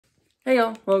Hey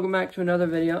y'all, welcome back to another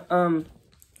video.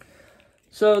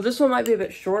 So this one might be a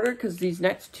bit shorter because these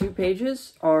next 2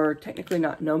 pages are technically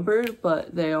not numbered,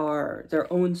 but they are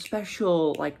their own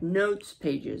special, like, notes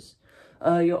pages.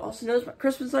 You'll also notice my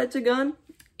Christmas lights are gone.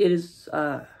 It is,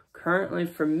 currently,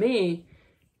 for me,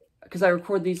 because I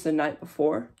record these the night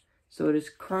before, so it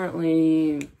is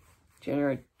currently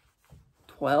January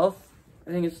 12th.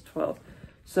 I think it's 12th.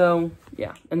 So,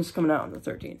 yeah, and it's coming out on the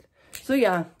 13th. So,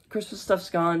 yeah, Christmas stuff's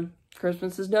gone.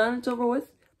 Christmas is done, it's over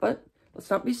with, but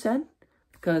let's not be sad,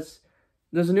 because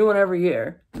there's a new one every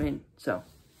year. I mean, so,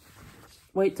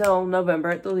 wait till November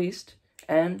at the least,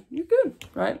 and you're good,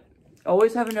 right?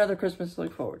 Always have another Christmas to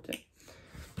look forward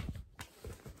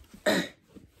to.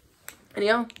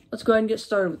 Anyhow, let's go ahead and get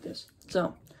started with this.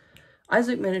 So,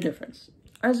 Isaac made a difference.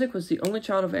 Isaac was the only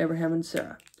child of Abraham and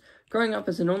Sarah. Growing up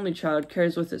as an only child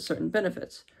carries with it certain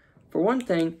benefits. For one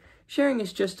thing, sharing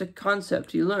is just a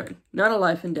concept you learn, not a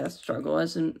life and death struggle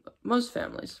as in most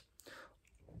families.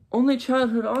 Only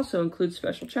childhood also includes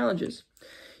special challenges.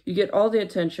 You get all the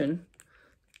attention,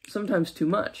 sometimes too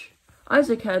much.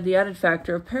 Isaac had the added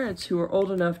factor of parents who were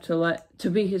old enough to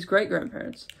be his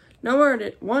great-grandparents. No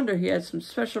wonder he had some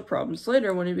special problems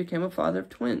later when he became a father of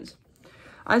twins.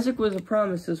 Isaac was a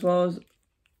promise as well as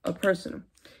a person.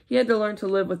 He had to learn to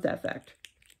live with that fact.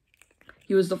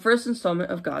 He was the first installment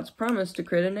of God's promise to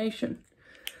create a nation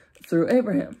through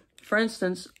Abraham. For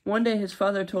instance, one day his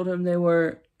father told him they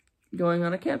were going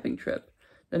on a camping trip.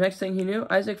 The next thing he knew,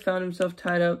 Isaac found himself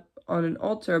tied up on an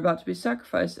altar about to be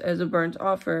sacrificed as a burnt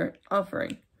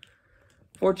offering.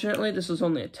 Fortunately, this was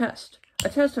only a test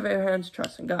of Abraham's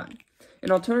trust in God.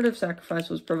 An alternative sacrifice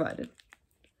was provided.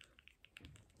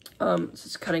 This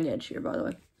is cutting edge here, by the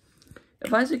way.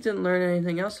 If Isaac didn't learn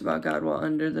anything else about God while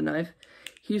under the knife,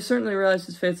 he certainly realized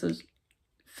his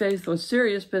faith was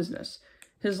serious business.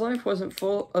 His life wasn't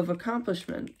full of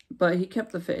accomplishment, but he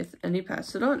kept the faith, and he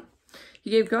passed it on. He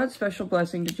gave God's special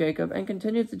blessing to Jacob and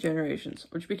continued the generations,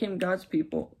 which became God's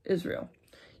people, Israel.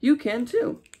 You can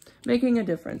too. Making a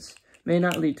difference may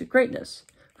not lead to greatness.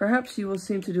 Perhaps you will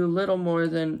seem to do little more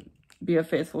than be a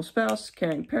faithful spouse,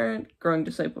 caring parent, growing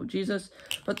disciple of Jesus,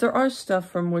 but there are stuff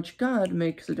from which God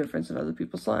makes a difference in other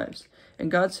people's lives. In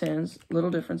God's hands,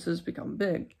 little differences become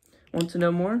big. Want to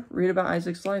know more? Read about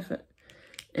Isaac's life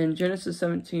in Genesis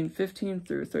 17:15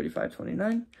 through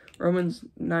 35:29, Romans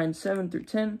 9:7 through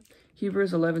 10,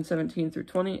 Hebrews 11:17 through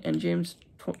 20, and James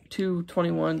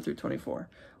 2:21 through 24.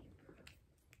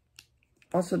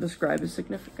 Also describe his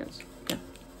significance. Okay.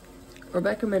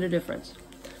 Rebekah made a difference.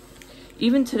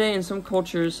 Even today in some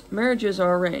cultures, marriages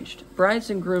are arranged.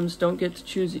 Brides and grooms don't get to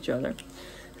choose each other.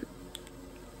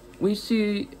 We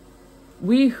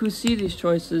who see these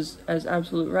choices as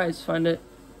absolute rights find it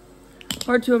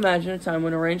hard to imagine a time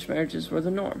when arranged marriages were the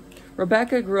norm.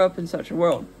 Rebekah grew up in such a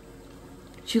world.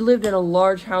 She lived in a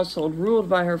large household ruled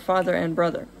by her father and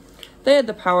brother. They had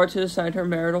the power to decide her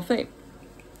marital fate.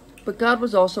 But God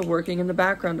was also working in the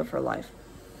background of her life.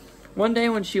 One day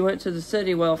when she went to the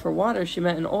city well for water, she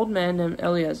met an old man named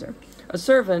Eliezer, a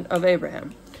servant of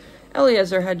Abraham.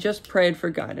 Eliezer had just prayed for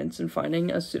guidance in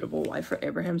finding a suitable wife for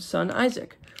Abraham's son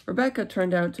Isaac. Rebekah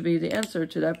turned out to be the answer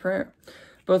to that prayer.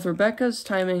 Both Rebekah's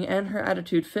timing and her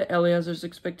attitude fit Eliezer's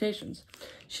expectations.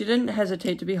 She didn't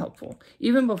hesitate to be helpful,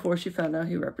 even before she found out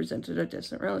he represented a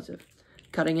distant relative.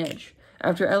 Cutting edge.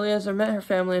 After Eliezer met her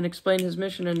family and explained his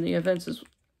mission and the events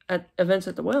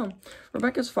at the well,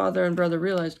 Rebekah's father and brother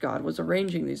realized God was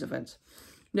arranging these events.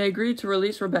 They agreed to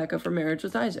release Rebekah for marriage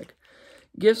with Isaac.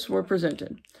 Gifts were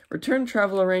presented. Return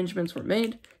travel arrangements were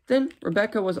made. Then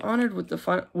Rebekah was honored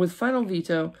with final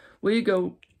veto. Will you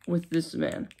go with this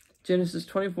man? Genesis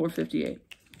 24:58.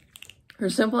 Her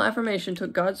simple affirmation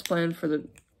took God's plan for the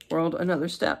world another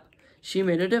step. She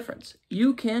made a difference.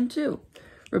 You can too.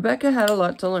 Rebekah had a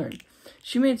lot to learn.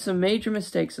 She made some major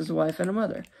mistakes as a wife and a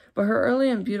mother, but her early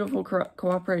and beautiful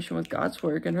cooperation with God's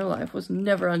work in her life was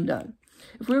never undone.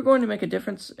 If we are going to make a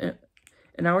difference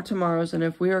in our tomorrows, and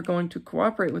if we are going to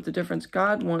cooperate with the difference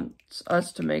God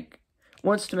wants to make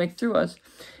through us,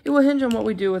 it will hinge on what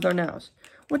we do with our nows.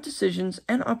 What decisions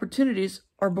and opportunities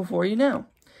are before you now?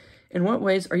 In what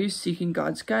ways are you seeking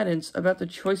God's guidance about the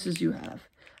choices you have?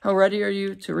 How ready are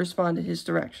you to respond to his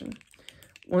direction?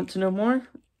 Want to know more?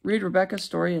 Read Rebekah's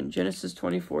story in Genesis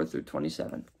 24 through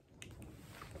 27.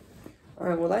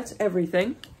 Alright, well that's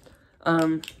everything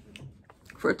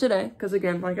for today, because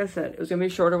again, like I said, it was going to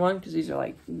be a shorter one, because these are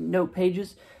like note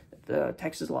pages. The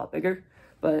text is a lot bigger,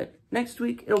 but next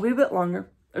week, it'll be a bit longer.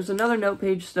 There's another note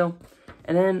page still,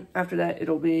 and then after that,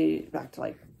 it'll be back to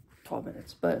like 12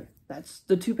 minutes, but that's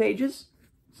the 2 pages.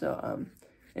 So,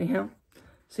 anyhow,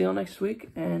 see y'all next week,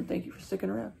 and thank you for sticking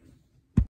around.